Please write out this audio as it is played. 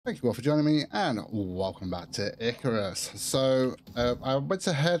Thank you all for joining me and welcome back to Icarus. So I went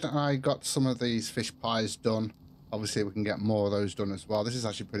ahead and I got some of these fish pies done. Obviously we can get more of those done as well. This is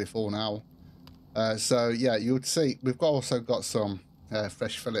actually pretty full now. So yeah, you would see we've also got some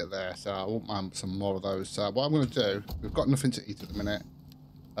fresh fillet there, so I won't mind some more of those. So what I'm going to do, we've got nothing to eat at the minute,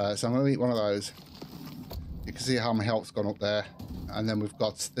 so I'm going to eat one of those. You can see how my health's gone up there. And then we've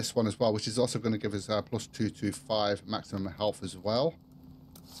got this one as well, which is also going to give us plus 225 maximum health as well.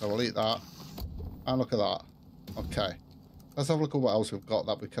 So we'll eat that. And look at that. Okay. Let's have a look at what else we've got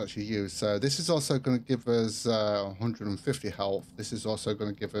that we can actually use. So this is also going to give us 150 health. This is also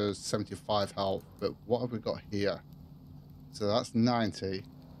going to give us 75 health. But what have we got here? So that's 90.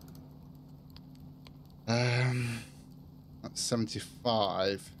 That's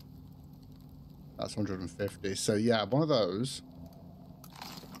 75. That's 150. So yeah, one of those.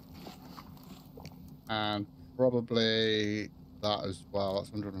 And probably that as well. That's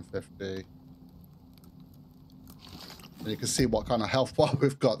 150. And you can see what kind of health bar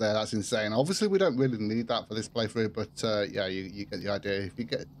we've got there. That's insane. Obviously, we don't really need that for this playthrough, but yeah, you get the idea. If you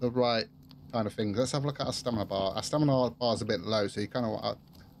get the right kind of things, let's have a look at our stamina bar. Our stamina bar is a bit low, so you kind of,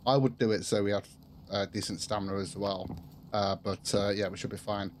 I would do it so we have decent stamina as well. But yeah, we should be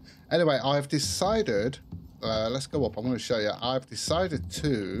fine. Anyway, I've decided. Let's go up. I'm going to show you. I've decided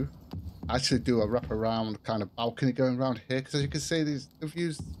to actually do a wraparound kind of balcony going around here, because as you can see, the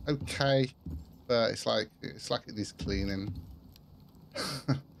view's okay, but it's like it needs cleaning.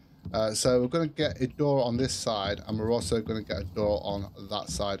 So we're going to get a door on this side, and we're also going to get a door on that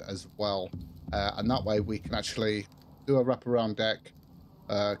side as well, and that way we can actually do a wraparound deck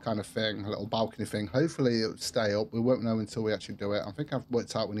kind of thing, a little balcony thing. Hopefully it'll stay up. We won't know until we actually do it. I think I've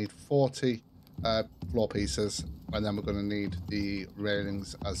worked out we need 40 floor pieces, and then we're going to need the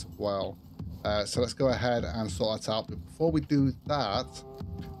railings as well. So let's go ahead and sort that out. But before we do that,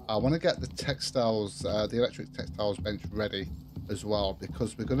 I want to get the textiles, the electric textiles bench ready as well,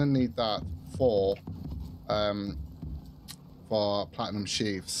 because we're going to need that for platinum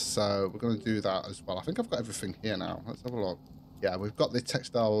sheaths. So we're going to do that as well. I think I've got everything here now. Let's have a look. Yeah, we've got the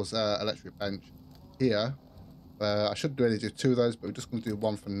textiles electric bench here. I should really do two of those, but we're just going to do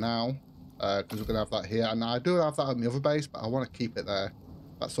one for now, because we're going to have that here. And I do have that on the other base, but I want to keep it there.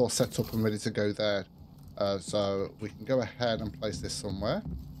 That's all set up and ready to go there. So we can go ahead and place this somewhere.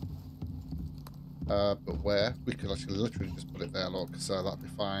 But where? We could actually literally just put it there, look. So that'd be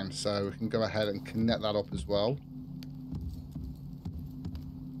fine. So we can go ahead and connect that up as well.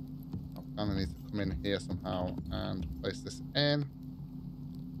 I kind of need to come in here somehow and place this in.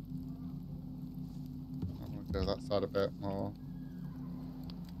 I'm going to go that side a bit more.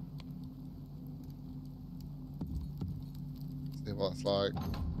 See what it's like.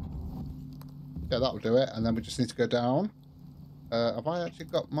 Yeah, that'll do it. And then we just need to go down. Have I actually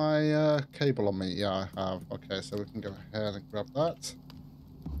got my cable on me? Yeah, I have. Okay, so we can go ahead and grab that.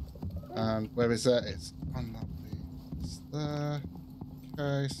 And where is it? It's on that piece there.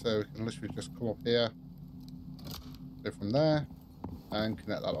 Okay, so we can literally just come up here, go from there, and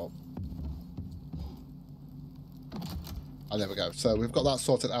connect that up. And there we go. So we've got that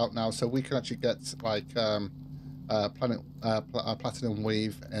sorted out now, so we can actually get like platinum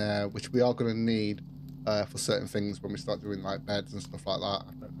weave, which we are going to need for certain things when we start doing like beds and stuff like that.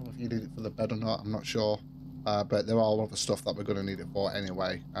 I don't know if you need it for the bed or not, I'm not sure. But there are all of the stuff that we're going to need it for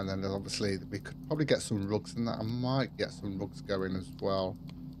anyway. And then obviously we could probably get some rugs in that. I might get some rugs going as well.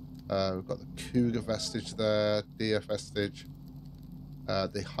 We've got the cougar vestige there, deer vestige,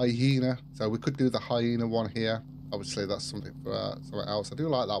 the hyena. So we could do the hyena one here. Obviously that's something for something else. I do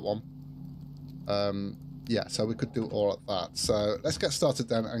like that one. Yeah, so we could do all of that. So let's get started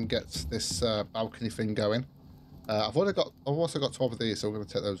then and get this balcony thing going. I've also got 12 of these, so we're going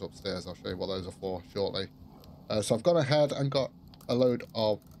to take those upstairs. I'll show you what those are for shortly. So I've gone ahead and got a load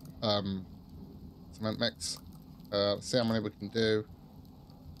of cement mix. Let's see how many we can do.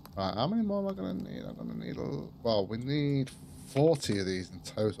 Right, how many more am I going to need? I'm going to need, well, we need 40 of these in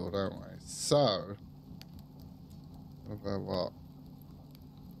total, don't we? So, what?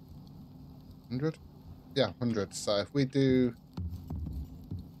 100? Yeah, 100. So if we go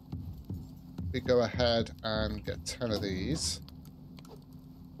ahead and get 10 of these.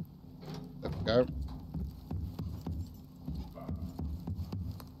 There we go.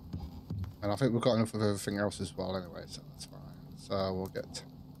 And I think we've got enough of everything else as well anyway, so that's fine. So we'll get,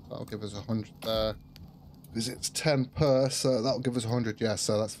 that'll give us 100 there. Because it's 10 per, so that'll give us 100, yeah,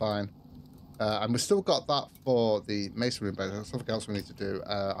 so that's fine. And we've still got that for the masonry bench. There's something else we need to do.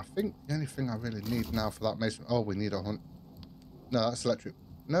 I think the only thing I really need now for that masonry... Oh, we need 100... No, that's electric.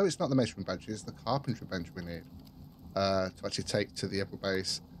 No, it's not the masonry bench. It's the carpentry bench we need to actually take to the upper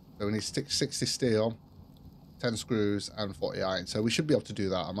base. So we need 60 steel, 10 screws, and 40 iron. So we should be able to do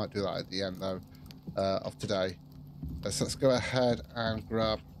that. I might do that at the end, though, of today. So let's go ahead and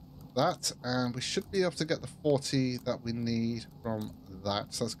grab that. And we should be able to get the 40 that we need from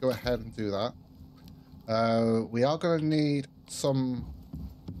that. So let's go ahead and do that. We are going to need some...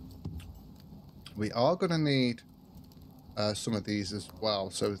 We are going to need some of these as well.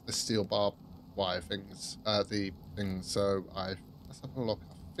 So the steel barbed wire things, the things. So let's have a look.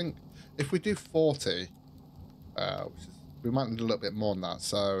 I think if we do 40, which is, we might need a little bit more than that.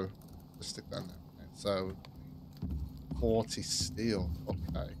 So just stick that in there. So 40 steel.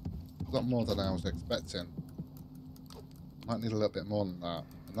 Okay, a lot more than I was expecting. Might need a little bit more than that.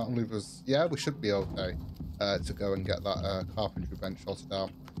 And that'll leave us. Yeah, we should be okay to go and get that carpentry bench sorted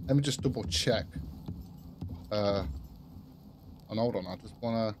out. Let me just double check. And hold on, I just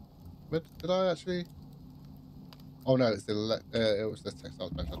wanna. Did I actually? Oh no, it's it was the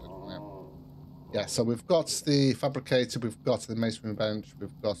textiles bench I did. Yeah, so we've got the fabricator, we've got the masonry bench, we've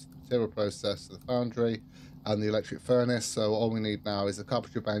got the material process, the foundry, and the electric furnace. So all we need now is the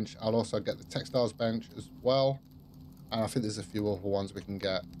carpentry bench. I'll also get the textiles bench as well, and I think there's a few other ones we can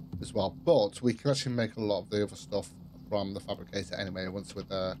get as well. But we can actually make a lot of the other stuff from the fabricator anyway once we're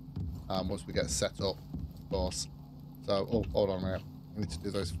there, once we get set up, of course. So, oh, hold on a minute. We need to do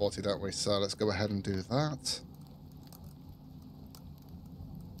those 40, don't we? So let's go ahead and do that.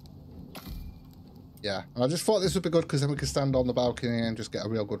 Yeah, and I just thought this would be good because then we can stand on the balcony and just get a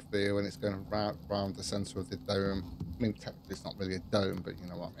real good view, and it's going around the centre of the dome. I mean, technically it's not really a dome, but you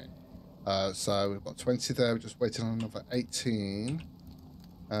know what I mean. So we've got 20 there, we're just waiting on another 18.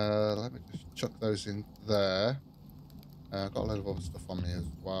 Let me just chuck those in there. I've got a load of other stuff on me as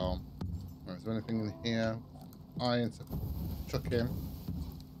well. Is there anything in here? Iron to chuck in.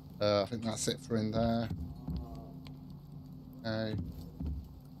 I think that's it for in there. Okay.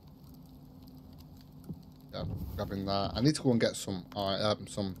 Yeah, grabbing that. I need to go and get some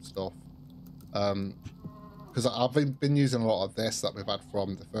stuff. Because I've been using a lot of this that we've had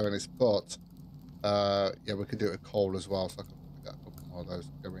from the furnace, but yeah, we could do it with coal as well, so I can get a couple more of those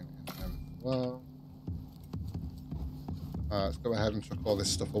going in there as well. Let's go ahead and chuck all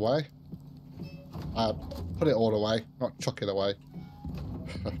this stuff away. Put it all away, not chuck it away.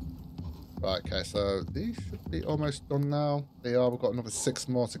 Right, okay, so these should be almost done now. They are, we've got another 6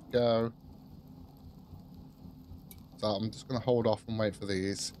 more to go. So I'm just going to hold off and wait for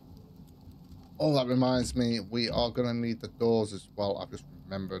these. Oh, that reminds me, we are going to need the doors as well. I've just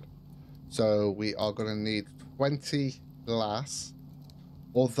remembered. So we are going to need 20 glass.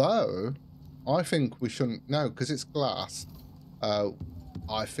 Although, I think we shouldn't. No, because it's glass.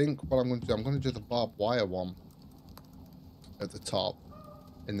 I think what I'm going to do, I'm going to do the barbed wire one at the top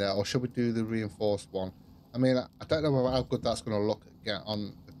in there. Or should we do the reinforced one? I mean, I don't know how good that's going to look again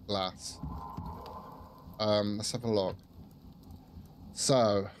on the glass. Let's have a look.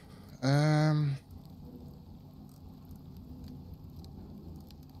 So,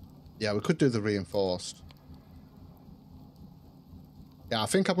 yeah, we could do the reinforced. Yeah, I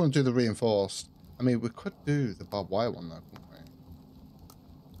think I'm going to do the reinforced. I mean, we could do the barbed wire one though, couldn't we?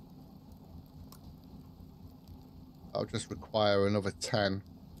 That'll just require another 10.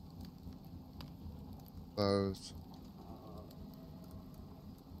 Those.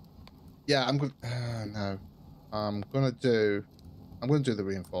 Yeah, I'm going. No, I'm going to do the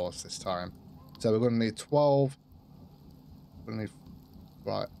reinforced this time. So we're going to need 12. We're going to need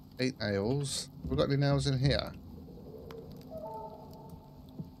right 8 nails. Have we got any nails in here?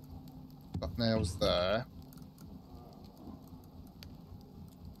 Got nails there.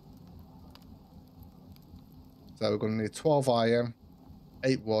 So we're going to need 12 iron,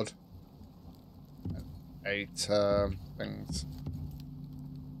 8 wood, and 8 things.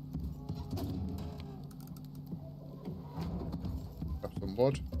 Grab some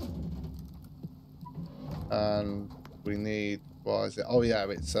wood. And we need, what is it? Oh yeah,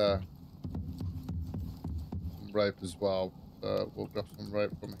 it's some rope as well. So we'll grab some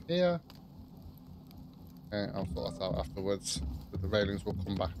rope from here. And I'll sort that out afterwards. With the railings, we'll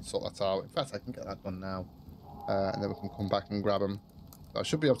come back and sort that out. In fact, I can get that done now. And then we can come back and grab them. So I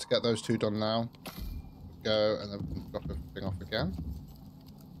should be able to get those 2 done now. Go, and then we can drop everything off again.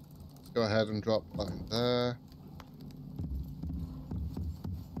 Let's go ahead and drop that in there.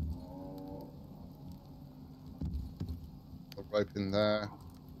 The rope in there.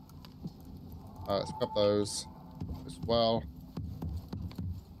 Let's grab those as well.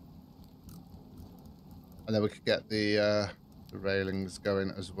 And then we could get the railings going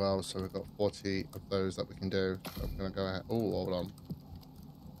as well. So we've got 40 of those that we can do. So I'm going to go ahead. Oh, hold on.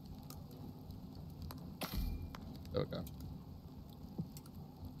 There we go.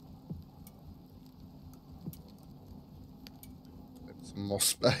 some more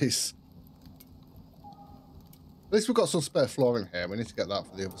space. At least we've got some spare flooring here. We need to get that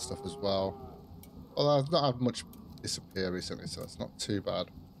for the other stuff as well. Although I've not had much disappear recently, so it's not too bad.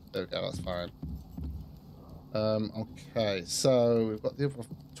 There we go, that's fine. Okay, so we've got the other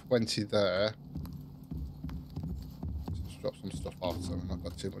 20 there. Let's drop some stuff off so we've not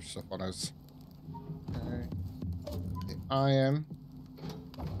got too much stuff on us. Okay. The iron.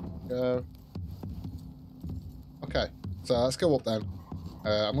 Go. Okay, so let's go up then.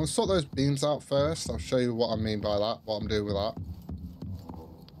 I'm going to sort those beams out first. I'll show you what I mean by that, what I'm doing with that.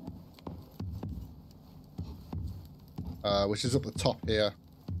 Which is up the top here.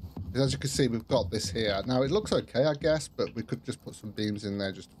 Because as you can see, we've got this here. Now, it looks okay, I guess, but we could just put some beams in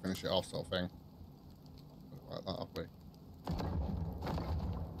there just to finish it off, sort of thing. Like that, have we?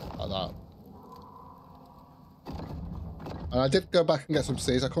 Like that. And I did go back and get some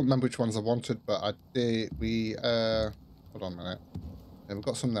seeds. I can't remember which ones I wanted, but I did. Hold on a minute. Yeah, we've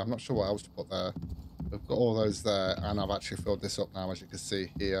got some there. I'm not sure what else to put there. We've got all those there, and I've actually filled this up now, as you can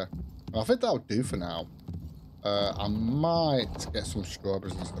see here. And I think that'll do for now. I might get some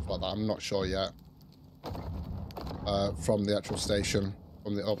strawberries and stuff like that. I'm not sure yet. From the actual station,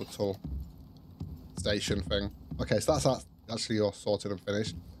 from the orbital station thing. Okay, so that's actually all sorted and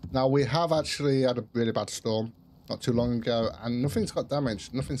finished. Now, we have actually had a really bad storm not too long ago, and nothing's got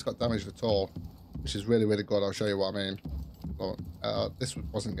damaged. Nothing's got damaged at all, which is really, really good. I'll show you what I mean. But, this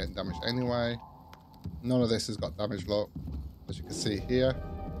wasn't getting damaged anyway. None of this has got damage, look, as you can see here.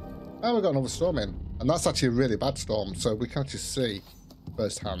 And we've got another storm in. And that's actually a really bad storm, so we can actually see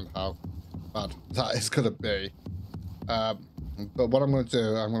firsthand how bad that is going to be. But what I'm going to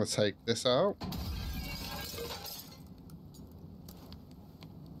do, I'm going to take this out.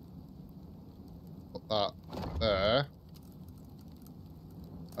 Put that there.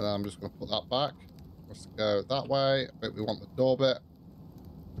 And then I'm just going to put that back. Let's go that way. I think we want the door bit.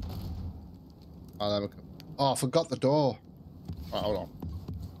 And then we can... Oh, I forgot the door. Right, hold on.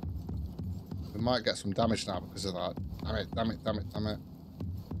 We might get some damage now because of that. Damn it, damn it, damn it, damn it.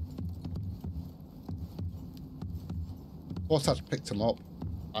 Thought I'd picked them up.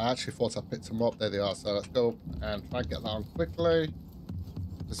 I actually thought I picked them up. There they are. So let's go and try and get that on quickly.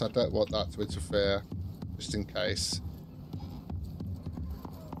 Because I don't want that to interfere, just in case.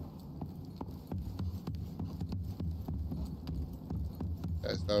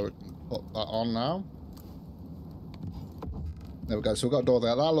 Okay, so we can put that on now. There we go. So we've got a door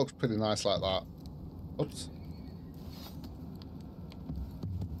there. That looks pretty nice like that. Oops.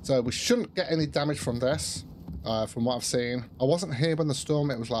 So we shouldn't get any damage from this, from what I've seen. I wasn't here when the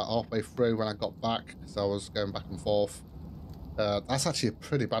storm, it was like halfway through when I got back, because I was going back and forth. That's actually a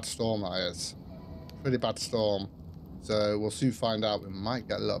pretty bad storm, that is. Pretty bad storm. So we'll soon find out. We might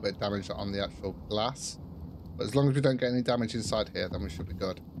get a little bit of damage on the actual glass. But as long as we don't get any damage inside here, then we should be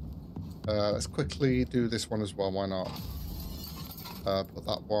good. Let's quickly do this one as well, why not? Put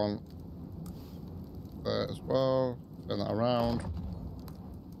that one there as well. Turn that around.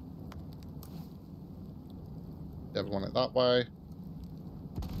 Yeah, we want it that way.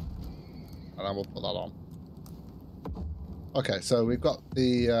 And then we'll put that on. Okay, so we've got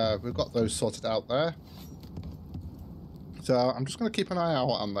those sorted out there. So I'm just going to keep an eye out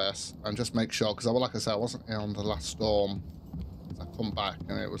on this and just make sure, because like I said, I wasn't here on the last storm. I come back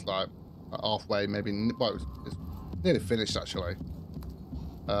and it was like halfway, maybe, well, it's nearly finished actually.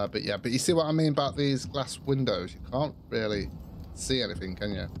 But yeah, but you see what I mean about these glass windows? You can't really see anything,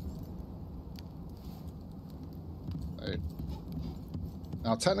 can you? Okay.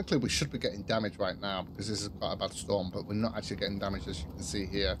 Now, technically, we should be getting damage right now because this is quite a bad storm, but we're not actually getting damage, as you can see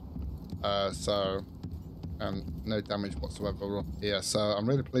here. No damage whatsoever up here. So I'm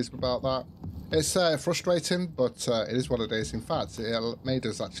really pleased about that. It's frustrating, but it is what it is. In fact, it made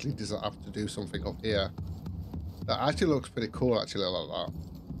us actually have to do something up here. That actually looks pretty cool, actually, like that.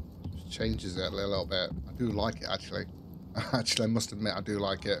 Changes it a little bit. I do like it, actually. Actually, I must admit, I do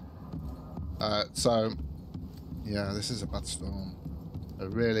like it. So, yeah, this is a bad storm. A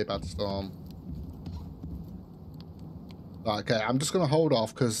really bad storm. Okay, I'm just going to hold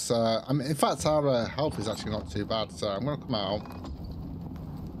off because, in fact, our health is actually not too bad. So I'm going to come out.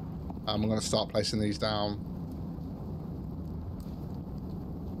 I'm going to start placing these down.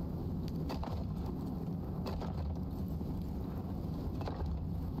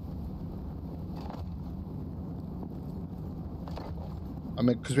 I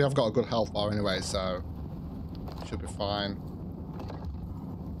mean, because we have got a good health bar anyway, so should be fine.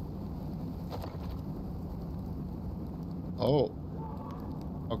 Oh,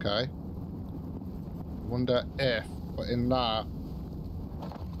 okay. Wonder if putting that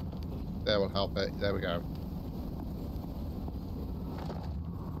there will help it. There we go.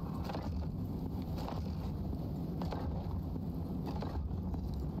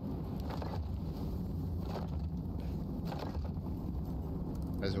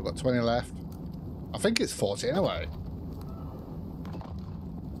 As we've got 20 left. I think it's 40 anyway.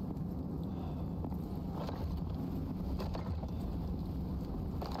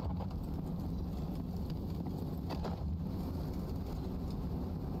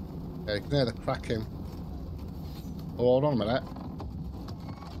 Okay, you can hear the cracking. Oh, hold on a minute.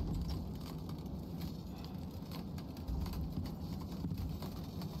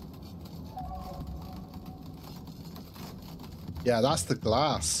 Yeah, that's the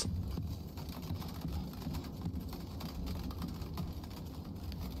glass.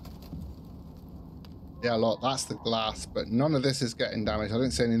 Yeah, look, that's the glass, but none of this is getting damaged. I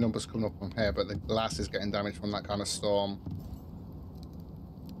didn't see any numbers coming up from here, but the glass is getting damaged from that kind of storm.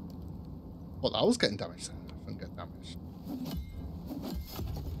 Well, that was getting damaged. I didn't get damaged.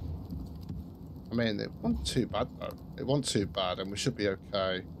 I mean, it wasn't too bad, though. It wasn't too bad, and we should be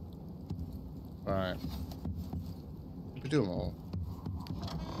okay. Right. We do them all.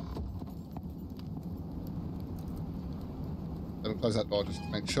 Let me close that door just to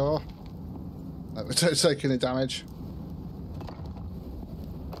make sure that we don't take any damage.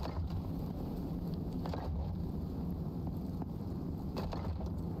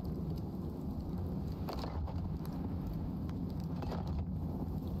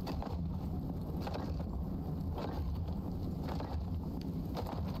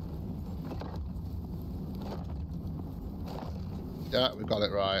 Yeah, we got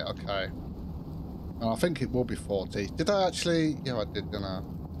it right. Okay. I think it will be 40. Did I actually? Yeah, I did, didn't I?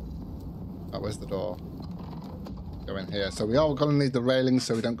 That was the door. Go in here. So we are going to need the railings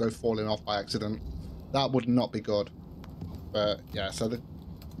so we don't go falling off by accident. That would not be good. But yeah, so the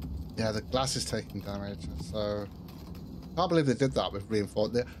glass is taking damage. So I can't believe they did that with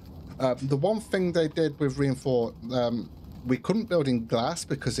reinforced. The one thing they did with reinforced, we couldn't build in glass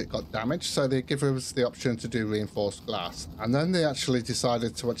because it got damaged, so they give us the option to do reinforced glass, and then they actually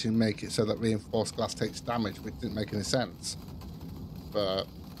decided to actually make it so that reinforced glass takes damage, which didn't make any sense. But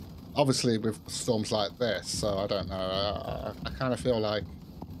obviously with storms like this, so I don't know, I kind of feel like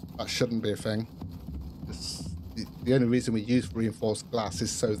that shouldn't be a thing. The only reason we use reinforced glass is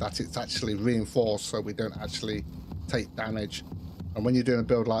so that it's actually reinforced, so we don't actually take damage. And when you're doing a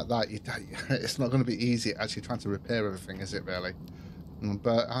build like that, it's not going to be easy actually trying to repair everything, is it really?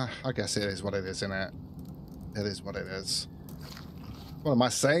 But I guess it is what it is, isn't it? It is what it is. One of my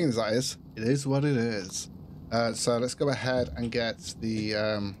sayings, that is. It is what it is. So let's go ahead and get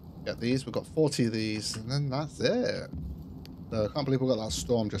the get these. We've got 40 of these, and then that's it. So I can't believe we got that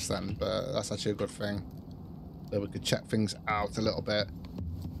storm just then, but that's actually a good thing. So we could check things out a little bit.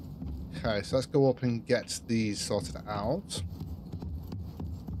 Okay, so let's go up and get these sorted out.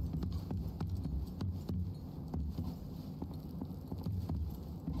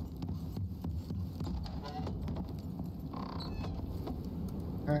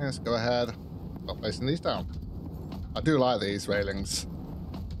 Okay, let's go ahead. Start placing these down. I do like these railings.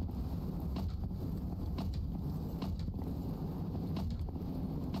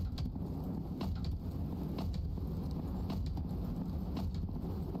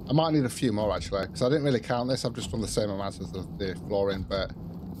 I might need a few more actually, because I didn't really count this. I've just done the same amount as the flooring, but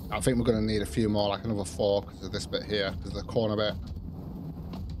I think we're going to need a few more, like another 4 because of this bit here, because of the corner bit.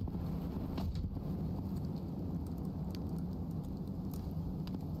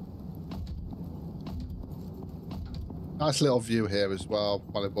 Nice little view here as well.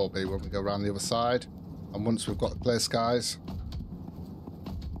 Well, it will be when we go around the other side, and once we've got clear skies.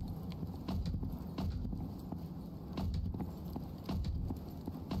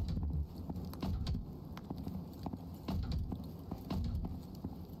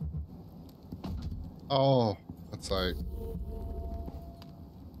 Oh, that's like...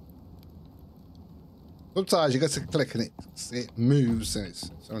 Sometimes you get to click and it moves, and it's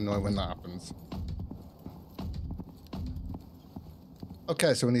so annoying when that happens.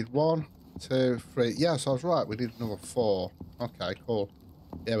 Okay, so we need 1, 2, 3. Yeah, so I was right. We need another 4. Okay, cool.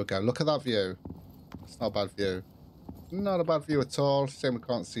 Here we go. Look at that view. It's not a bad view. Not a bad view at all. Shame we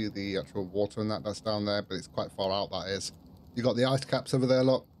can't see the actual water and that's down there, but it's quite far out, that is. You got the ice caps over there,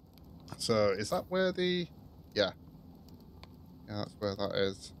 look. So is that where the... Yeah. Yeah, that's where that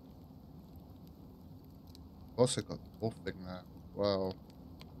is. Also got the whole thing there. Well,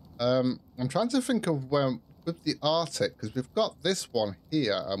 I'm trying to think of where... With the Arctic, because we've got this one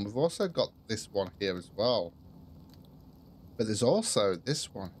here, and we've also got this one here as well. But there's also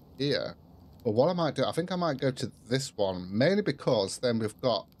this one here. But what I might do, I think I might go to this one, mainly because then we've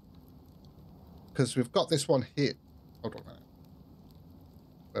got... Because we've got this one here. Hold on a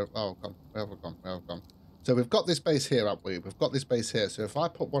minute. Oh, gone. Where have we gone? Where have we gone? So we've got this base here, haven't we? We've got this base here. So if I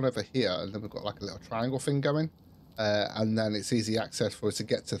put one over here, and then we've got like a little triangle thing going, and then it's easy access for us to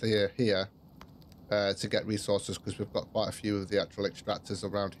get to here to get resources, because we've got quite a few of the actual extractors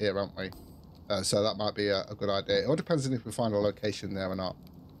around here, haven't we? So that might be a good idea. It all depends on if we find a location there or not.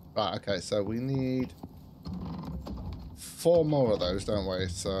 Right, okay, so we need 4 more of those, don't we?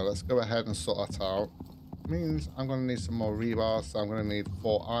 So let's go ahead and sort that out. Means I'm going to need some more rebar, so I'm going to need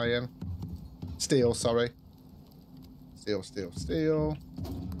 4 iron. Steel, sorry. Steel, steel, steel.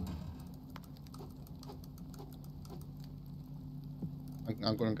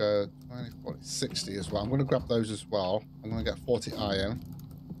 I'm going to go 20, 40, 60 as well. I'm going to grab those as well. I'm going to get 40 iron.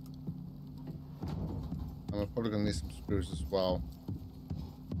 And we're probably going to need some screws as well.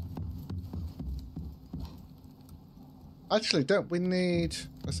 Actually, don't we need...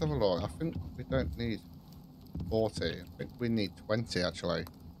 Let's have a look. I think we don't need 40. I think we need 20, actually. If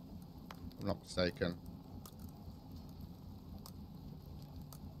I'm not mistaken.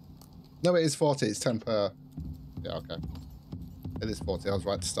 No, it is 40. It's 10 per... Yeah, okay. It is 40. I was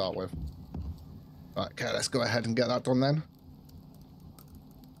right to start with. Right, okay, let's go ahead and get that done then.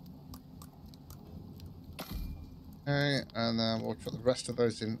 Okay, and then we'll put the rest of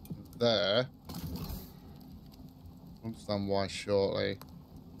those in there. Understand why shortly.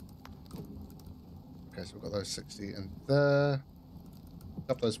 Okay, so we've got those 60 in there.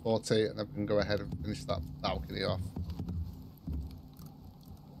 Got those 40, and then we can go ahead and finish that balcony off.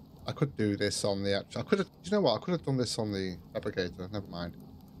 I could do this on the actual... I could have... You know what? I could have done this on the fabricator. Never mind.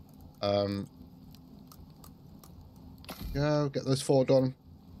 Go, get those 4 done.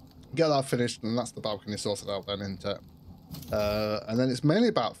 Get that finished, and that's the balcony sorted out then, isn't it? And then it's mainly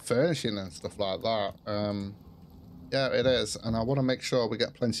about furnishing and stuff like that. Yeah, it is. And I want to make sure we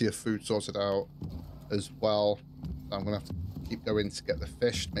get plenty of food sorted out as well. So I'm going to have to keep going to get the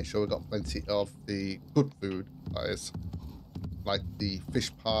fish, make sure we've got plenty of the good food, that is. Like the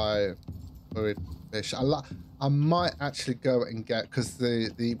fish pie, curried fish. I might actually go and get, because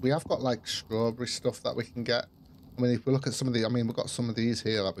we have got like strawberry stuff that we can get. I mean, if we look at some of the, I mean, we've got some of these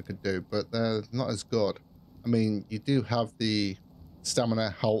here that we could do, but they're not as good. I mean, you do have the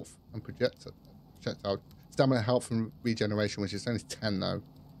stamina, health, and projectile. Stamina, health, and regeneration, which is only 10 though.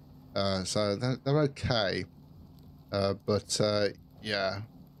 So they're okay. Yeah,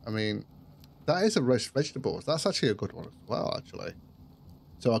 I mean, that is a roast vegetables. That's actually a good one as well, actually.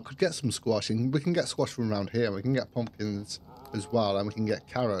 So I could get some squash, and we can get squash from around here. We can get pumpkins as well, and we can get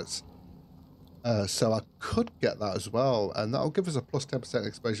carrots. So I could get that as well, and that'll give us a plus 10%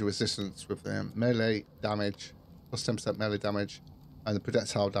 exposure resistance with melee damage, plus 10% melee damage, and the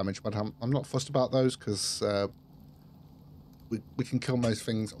projectile damage. But I'm not fussed about those, because we can kill most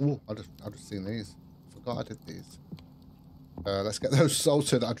things. Oh, I just seen these. Forgot I did these. Let's get those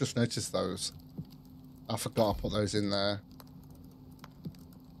salted. I just noticed those. I forgot I put those in there.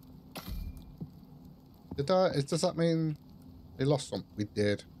 Does that mean we lost some? We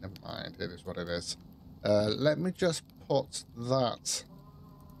did. Never mind. It is what it is. Let me just put that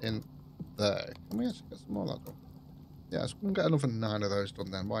in there. Can we actually get some more of that done? Yeah, so we can get another 9 of those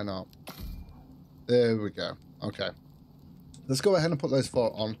done then. Why not? There we go. Okay. Let's go ahead and put those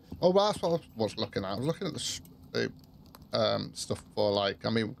 4 on. Oh, well, that's what I was looking at. I was looking at the stuff for, like, I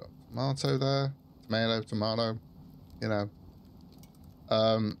mean, we've got tomato there, tomato, you know.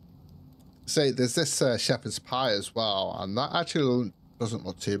 Say there's this shepherd's pie as well, and that actually doesn't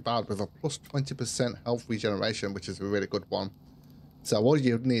look too bad with a plus 20% health regeneration, which is a really good one. So all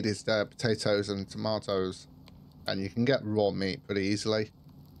you need is potatoes and tomatoes, and you can get raw meat pretty easily,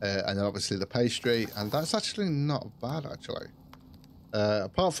 and then obviously the pastry, and that's actually not bad actually.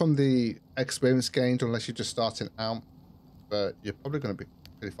 Apart from the experience gained, unless you're just starting out, but you're probably going to be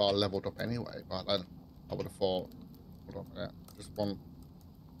pretty far leveled up anyway. Right then, I would have thought. Hold on a minute. I just want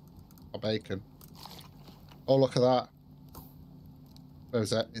a bacon. Oh, look at that.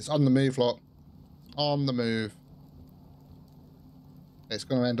 Where's that? It's on the move, look. On the move. It's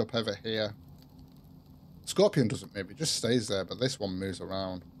going to end up over here. Scorpion doesn't move, it just stays there, but this one moves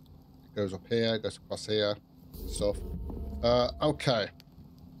around. It goes up here, goes across here, stuff. Okay.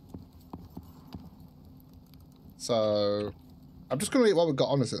 So, I'm just going to eat what we've got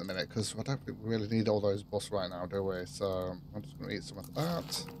on us at the minute, because I don't think we really need all those buffs right now, do we? So, I'm just going to eat some of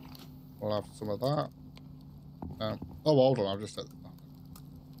that. We'll have some of that. Oh, hold on, I've just said that.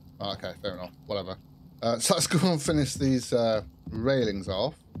 Oh, okay, fair enough. Whatever. So let's go and finish these railings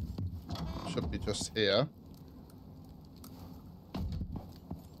off. Should be just here.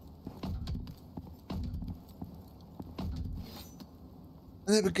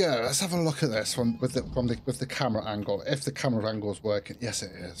 There we go. Let's have a look at this with the camera angle. If the camera angle is working, yes,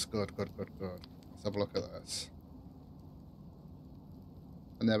 it is. Good, good, good, good. Let's have a look at this.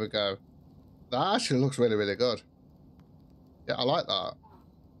 And there we go. That actually looks really, really good. Yeah, I like that.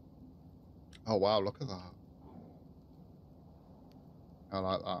 Oh, wow, look at that. I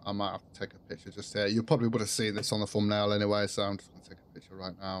like that. I might have to take a picture just here. You probably would have seen this on the thumbnail anyway, so I'm just going to take a picture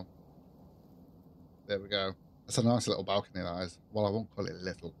right now. There we go. It's a nice little balcony, that is. Well, I won't call it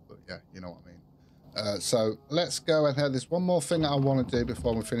little, but yeah, you know what I mean. So let's go ahead. There's one more thing I want to do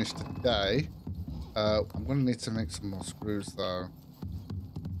before we finish today. I'm going to need to make some more screws, though.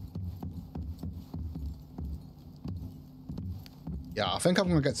 Yeah, I think I'm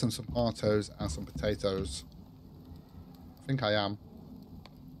going to get some tomatoes and some potatoes. I think I am.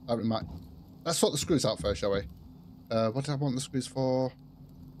 Let's sort the screws out first, shall we? What did I want the screws for?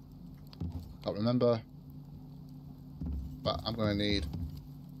 Can't remember. But I'm going to need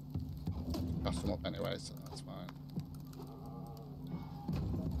to cast them up anyway, so that's fine.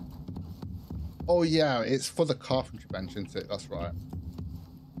 Oh, yeah, it's for the carpentry bench, isn't it? That's right.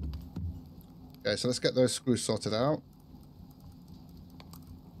 Okay, so let's get those screws sorted out.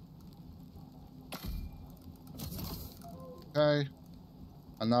 Okay.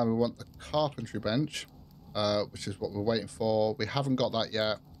 And now we want the carpentry bench, which is what we're waiting for. We haven't got that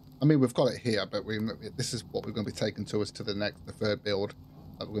yet. I mean, we've got it here, but this is what we're going to be taking to us to the third build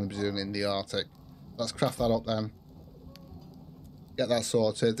that we're going to be doing in the Arctic. Let's craft that up then. Get that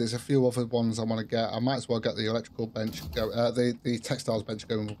sorted. There's a few other ones I want to get. I might as well get the electrical bench, the textiles bench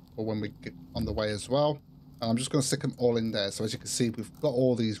going for when we get on the way as well. And I'm just going to stick them all in there. So as you can see, we've got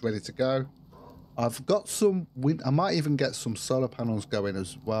all these ready to go. I've got some wind. I might even get some solar panels going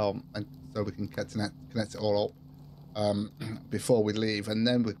as well, and so we can connect it all up before we leave, and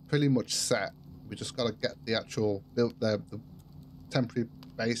then we're pretty much set. We just got to get the actual the temporary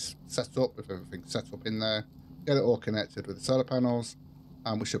base set up with everything set up in there, get it all connected with the solar panels,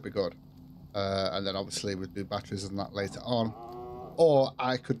 and we should be good. And then obviously we'll do batteries and that later on, or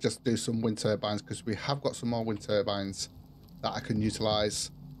I could just do some wind turbines because we have got some more wind turbines that I can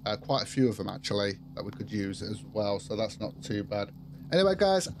utilize. Quite a few of them actually that we could use as well, so that's not too bad. Anyway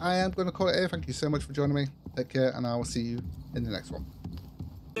guys, I am going to call it here. Thank you so much for joining me. Take care, and I will see you in the next one.